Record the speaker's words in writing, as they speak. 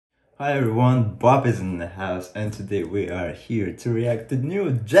Hi everyone, Bob is in the house and today we are here to react to the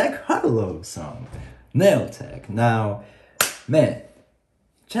new Jack Harlow song, Nail Tech. Now, man,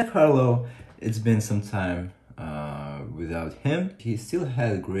 Jack Harlow, it's been some time without him. He still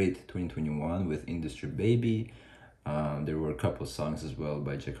had a great 2021 with Industry Baby. There were a couple songs as well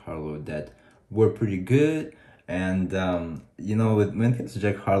by Jack Harlow that were pretty good. And, you know, when it comes to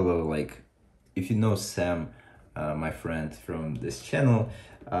Jack Harlow, like, if you know Sam, my friend from this channel,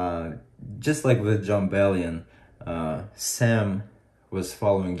 just like with John Bellion, Sam was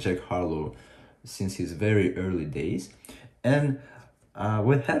following Jack Harlow since his very early days. And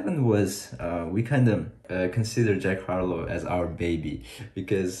what happened was we kind of consider Jack Harlow as our baby,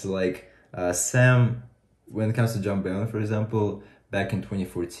 because like Sam, when it comes to John Bellion, for example, back in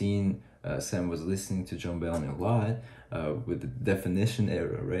 2014, Sam was listening to John Bellion a lot with the Definition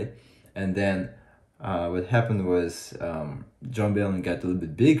era, right? And then what happened was John Bellion got a little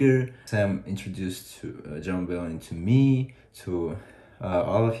bit bigger. Sam introduced John Bellion to me, to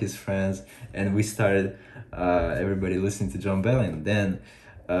all of his friends, and we started everybody listening to John Bellion. Then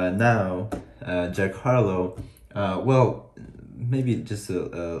now Jack Harlow, well, maybe just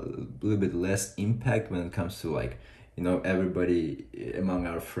a little bit less impact when it comes to, like, you know, everybody among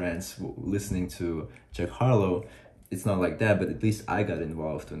our friends listening to Jack Harlow. It's not like that, but at least I got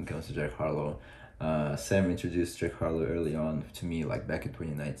involved when it comes to Jack Harlow. Sam introduced Jack Harlow early on to me, like back in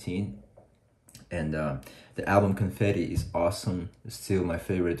 2019. And the album Confetti is awesome. It's still my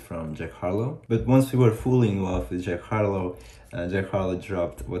favorite from Jack Harlow. But once we were fully in love with Jack Harlow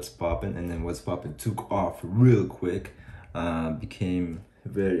dropped What's Poppin', and then What's Poppin' took off real quick. Became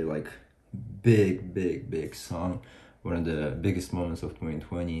very, like, big song. One of the biggest moments of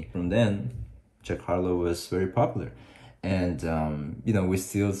 2020. From then, Jack Harlow was very popular. And, you know, we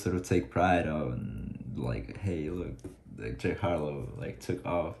still sort of take pride on, like, hey, look, like, Jack Harlow, like, took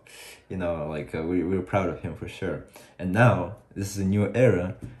off, you know, like, we're proud of him for sure. And now, this is a new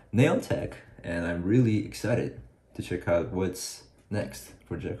era, Nail Tech, and I'm really excited to check out what's next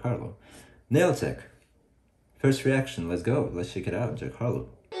for Jack Harlow. Nail Tech, first reaction, let's go, let's check it out, Jack Harlow.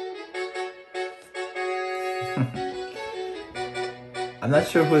 I'm not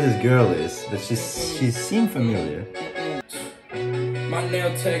sure who this girl is, but she seemed familiar. My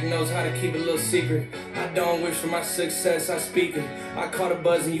nail tech knows how to keep a little secret. I don't wish for my success, I speak it. I caught a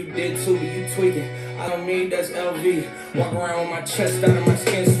buzz and you did too, but you tweaking. I don't need that's LV. Walk around with my chest out and my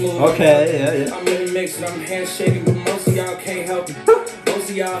skin smooth. Okay, yeah. I'm in the mix and I'm handshaking, but most of y'all can't help it. Most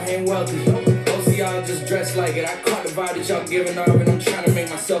of y'all ain't wealthy. Most of y'all just dress like it. I caught the vibe that y'all giving off, and I'm trying to make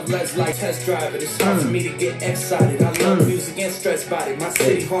myself less like test drive it. It's hard for me to get excited. I love music and stress body. My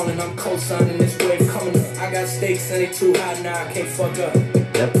city calling, I'm co-signing this wave coming up. I got stakes and they too high now, I can't fuck up.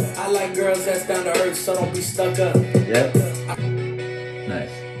 Yep. I like girls that's down to earth, so don't be stuck up. Yep.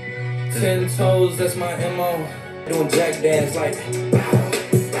 Nice. 10 toes, that's my MO. Doing jack dance like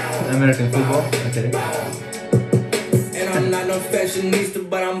American football? Okay. And I'm not no fashionista,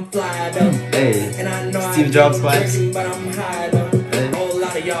 but I'm fly though. Hey. And I know Steve Jobs vibes. But I'm high though. Hey. A whole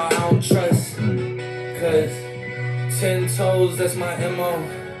lot of y'all I don't trust. Cause 10 toes, that's my MO.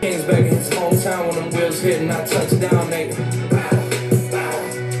 King's back in his hometown when them wheels hit and I touch down, nigga.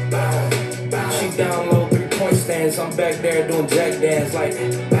 She down low, 3-point stands. I'm back there doing jack dance like.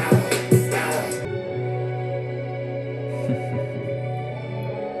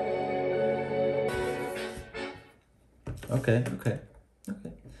 Okay.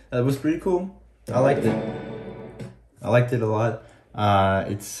 That was pretty cool. I liked it. I liked it a lot.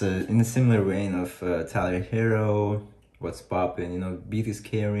 It's in a similar vein of Tyler Hero, What's Poppin', you know, beat is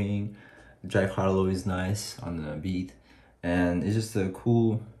carrying. Jack Harlow is nice on the beat. And it's just a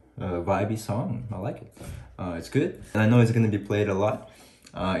cool, vibey song. I like it. It's good. And I know it's gonna be played a lot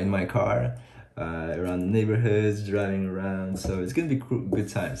in my car, around the neighborhoods, driving around. So it's gonna be good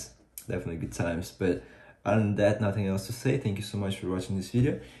times. Definitely good times. But other than that, nothing else to say. Thank you so much for watching this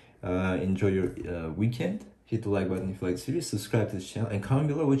video. Enjoy your weekend. Hit the like button if you like this video. Subscribe to this channel and comment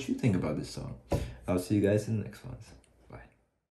below what you think about this song. I'll see you guys in the next ones.